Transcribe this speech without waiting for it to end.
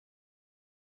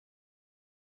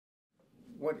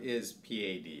What is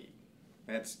PAD?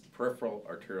 That's peripheral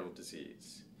arterial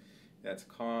disease. That's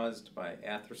caused by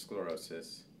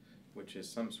atherosclerosis, which is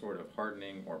some sort of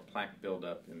hardening or plaque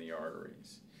buildup in the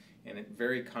arteries. And it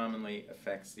very commonly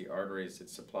affects the arteries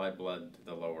that supply blood to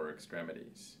the lower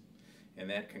extremities. And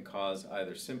that can cause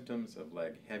either symptoms of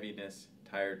leg heaviness,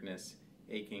 tiredness,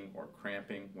 aching, or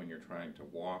cramping when you're trying to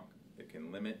walk. It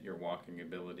can limit your walking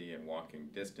ability and walking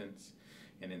distance,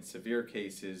 and in severe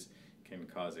cases can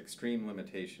cause extreme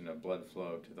limitation of blood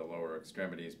flow to the lower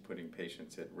extremities, putting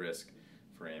patients at risk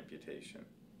for amputation.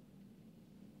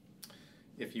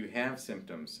 If you have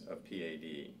symptoms of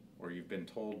PAD, or you've been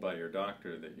told by your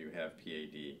doctor that you have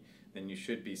PAD, then you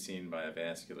should be seen by a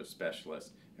vascular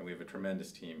specialist, and we have a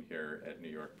tremendous team here at New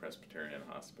York Presbyterian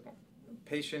Hospital.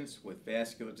 Patients with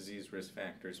vascular disease risk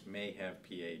factors may have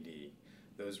PAD.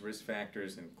 Those risk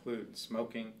factors include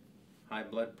smoking, high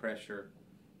blood pressure,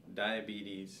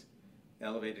 diabetes,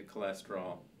 elevated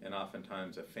cholesterol, and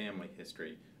oftentimes a family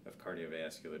history of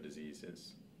cardiovascular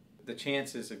diseases. The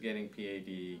chances of getting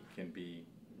PAD can be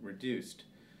reduced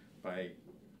by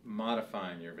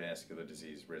modifying your vascular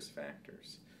disease risk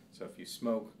factors. So if you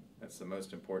smoke, that's the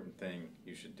most important thing.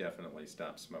 You should definitely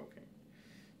stop smoking.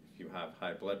 If you have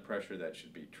high blood pressure, that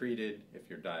should be treated.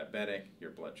 If you're diabetic, your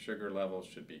blood sugar levels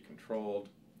should be controlled.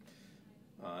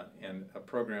 And a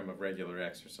program of regular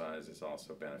exercise is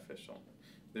also beneficial.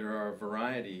 There are a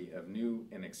variety of new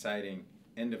and exciting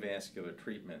endovascular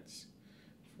treatments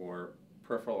for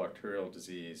peripheral arterial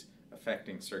disease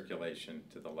affecting circulation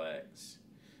to the legs.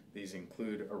 These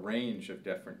include a range of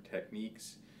different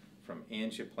techniques, from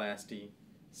angioplasty,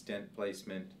 stent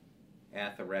placement,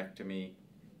 atherectomy,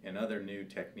 and other new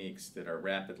techniques that are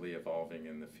rapidly evolving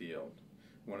in the field.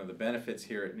 One of the benefits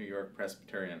here at New York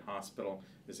Presbyterian Hospital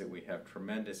is that we have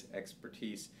tremendous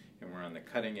expertise, and we're on the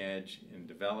cutting edge in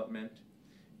development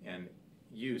and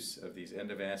use of these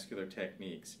endovascular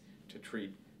techniques to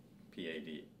treat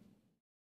PAD.